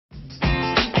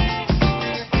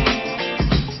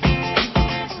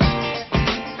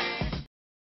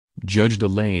judge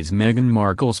delays Meghan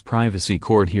Markle's privacy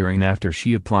court hearing after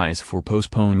she applies for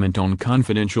postponement on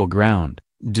confidential ground,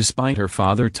 despite her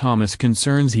father Thomas'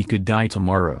 concerns he could die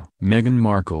tomorrow. Meghan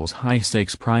Markle's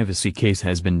high-stakes privacy case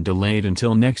has been delayed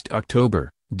until next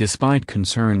October, despite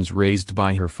concerns raised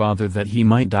by her father that he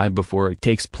might die before it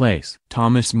takes place.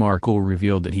 Thomas Markle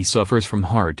revealed that he suffers from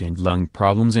heart and lung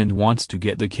problems and wants to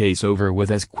get the case over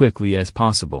with as quickly as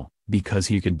possible, because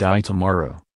he could die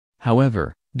tomorrow.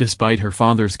 However, despite her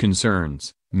father's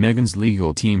concerns, Meghan's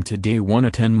legal team today won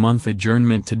a 10-month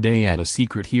adjournment today at a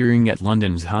secret hearing at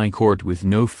London's High Court with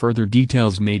no further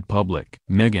details made public.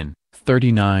 Meghan,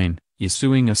 39, is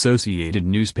suing Associated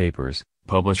Newspapers,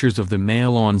 publishers of the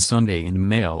Mail on Sunday and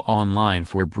Mail Online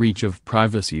for breach of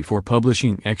privacy for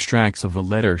publishing extracts of a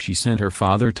letter she sent her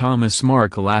father Thomas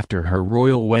Markle after her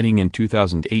royal wedding in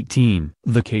 2018.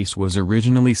 The case was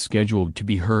originally scheduled to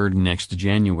be heard next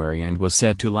January and was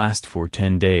set to last for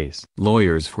 10 days.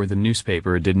 Lawyers for the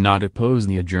newspaper did not oppose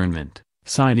the adjournment,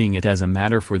 citing it as a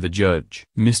matter for the judge.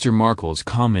 Mr. Markle's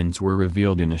comments were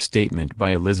revealed in a statement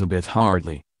by Elizabeth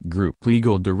Hartley, Group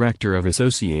Legal Director of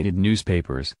Associated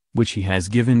Newspapers, which he has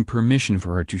given permission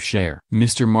for her to share.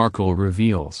 Mr. Markle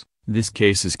reveals, "This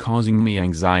case is causing me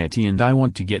anxiety and I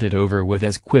want to get it over with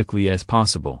as quickly as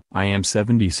possible. I am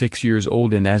 76 years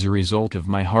old and as a result of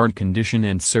my heart condition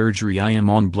and surgery I am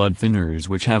on blood thinners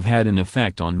which have had an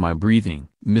effect on my breathing."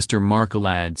 Mr. Markle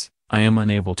adds, "I am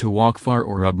unable to walk far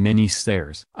or up many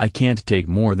stairs. I can't take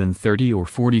more than 30 or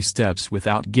 40 steps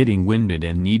without getting winded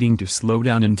and needing to slow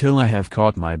down until I have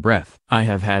caught my breath. I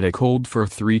have had a cold for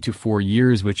 3 to 4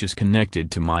 years which is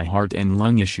connected to my heart and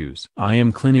lung issues. I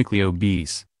am clinically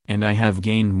obese, and I have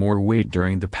gained more weight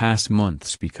during the past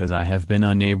months because I have been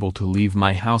unable to leave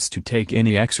my house to take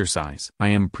any exercise. I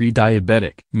am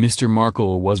pre-diabetic." Mr.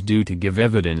 Markle was due to give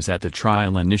evidence at the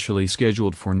trial initially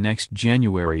scheduled for next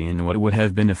January in what would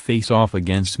have been a face-off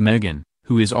against Meghan,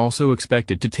 who is also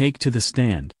expected to take to the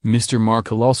stand. Mr.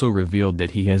 Markle also revealed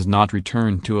that he has not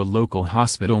returned to a local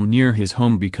hospital near his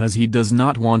home because he does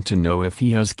not want to know if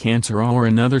he has cancer or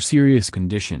another serious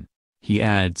condition. He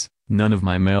adds, "None of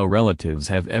my male relatives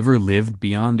have ever lived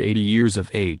beyond 80 years of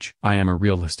age. I am a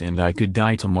realist and I could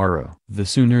die tomorrow. The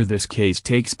sooner this case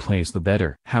takes place the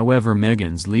better." However,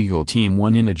 Meghan's legal team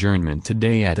won an adjournment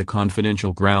today at a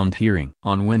confidential ground hearing.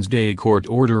 On Wednesday, a court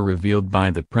order revealed by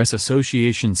the Press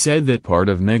Association said that part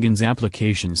of Meghan's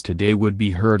applications today would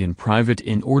be heard in private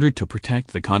in order to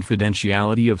protect the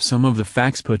confidentiality of some of the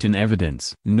facts put in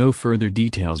evidence. No further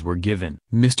details were given.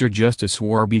 Mr. Justice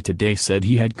Warby today said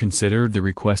he had considered the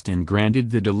request and granted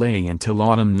the delay until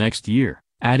autumn next year,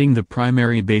 adding the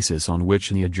primary basis on which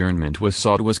the adjournment was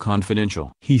sought was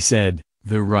confidential. He said,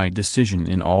 "The right decision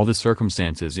in all the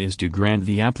circumstances is to grant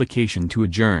the application to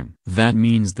adjourn. That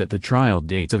means that the trial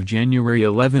date of January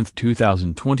 11,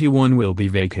 2021 will be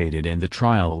vacated and the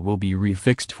trial will be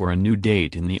refixed for a new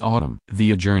date in the autumn."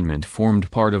 The adjournment formed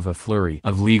part of a flurry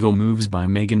of legal moves by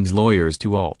Meghan's lawyers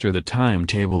to alter the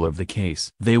timetable of the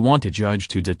case. They want a judge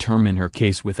to determine her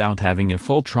case without having a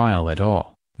full trial at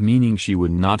all, meaning she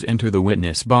would not enter the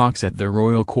witness box at the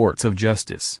Royal Courts of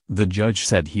Justice. The judge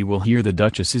said he will hear the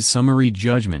Duchess's summary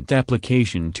judgment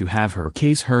application to have her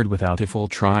case heard without a full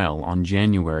trial on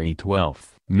January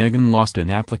 12. Meghan lost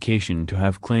an application to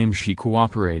have claims she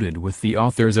cooperated with the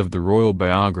authors of the royal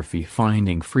biography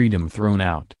Finding Freedom thrown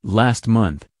out. Last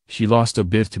month, she lost a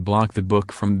bid to block the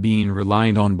book from being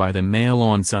relied on by the Mail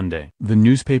on Sunday. The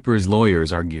newspaper's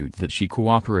lawyers argued that she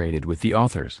cooperated with the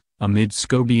authors, Ahmed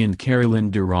Scobie and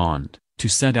Caroline Durand, to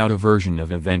set out a version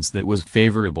of events that was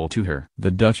favorable to her.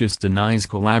 The Duchess denies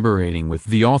collaborating with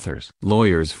the authors.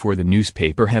 Lawyers for the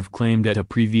newspaper have claimed at a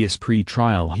previous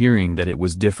pre-trial hearing that it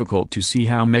was difficult to see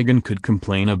how Meghan could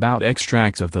complain about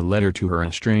extracts of the letter to her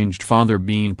estranged father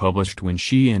being published when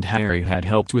she and Harry had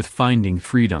helped with Finding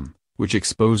Freedom, which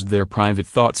exposed their private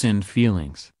thoughts and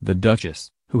feelings. The Duchess,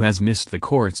 who has missed the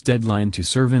court's deadline to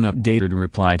serve an updated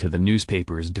reply to the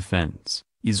newspaper's defense,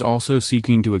 is also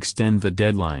seeking to extend the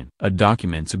deadline. A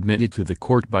document submitted to the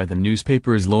court by the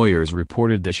newspaper's lawyers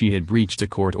reported that she had breached a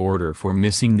court order for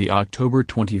missing the October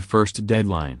 21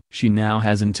 deadline. She now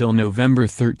has until November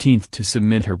 13 to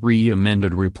submit her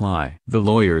re-amended reply. The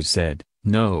lawyers said,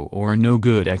 "No or no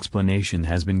good explanation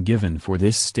has been given for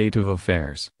this state of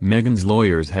affairs." Meghan's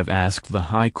lawyers have asked the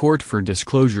High Court for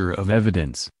disclosure of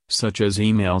evidence, such as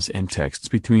emails and texts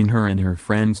between her and her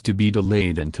friends, to be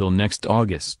delayed until next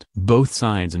August. Both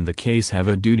sides in the case have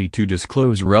a duty to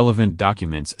disclose relevant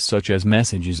documents such as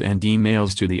messages and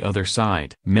emails to the other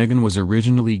side. Meghan was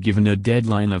originally given a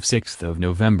deadline of 6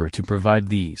 November to provide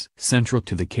these. Central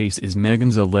to the case is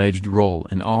Meghan's alleged role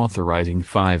in authorizing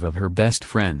 5 of her best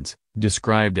friends,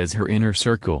 described as her inner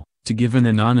circle, to give an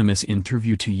anonymous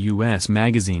interview to U.S.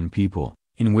 magazine People,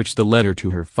 in which the letter to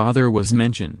her father was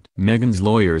mentioned. Meghan's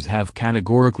lawyers have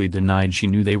categorically denied she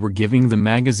knew they were giving the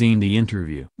magazine the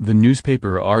interview. The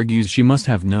newspaper argues she must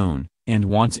have known, and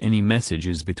wants any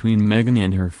messages between Meghan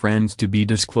and her friends to be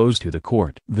disclosed to the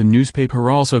court. The newspaper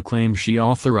also claims she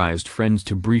authorized friends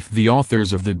to brief the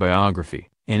authors of the biography,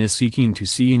 and is seeking to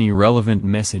see any relevant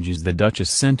messages the Duchess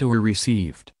sent or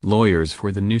received. Lawyers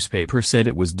for the newspaper said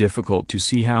it was difficult to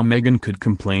see how Meghan could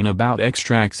complain about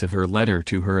extracts of her letter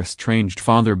to her estranged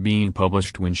father being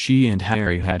published when she and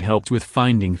Harry had helped with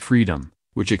Finding Freedom,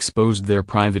 which exposed their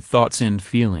private thoughts and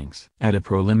feelings. At a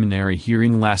preliminary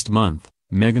hearing last month,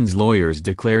 Meghan's lawyers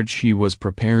declared she was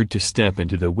prepared to step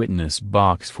into the witness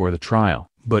box for the trial,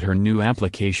 but her new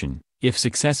application, if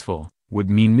successful, would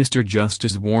mean Mr.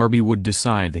 Justice Warby would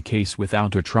decide the case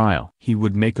without a trial. He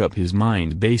would make up his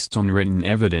mind based on written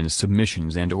evidence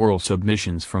submissions and oral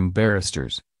submissions from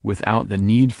barristers, without the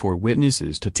need for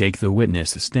witnesses to take the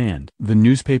witness stand. The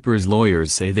newspaper's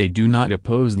lawyers say they do not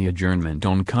oppose the adjournment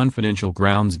on confidential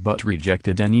grounds but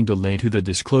rejected any delay to the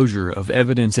disclosure of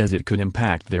evidence as it could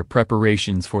impact their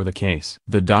preparations for the case.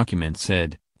 The document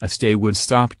said, a stay would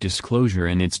stop disclosure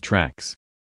in its tracks.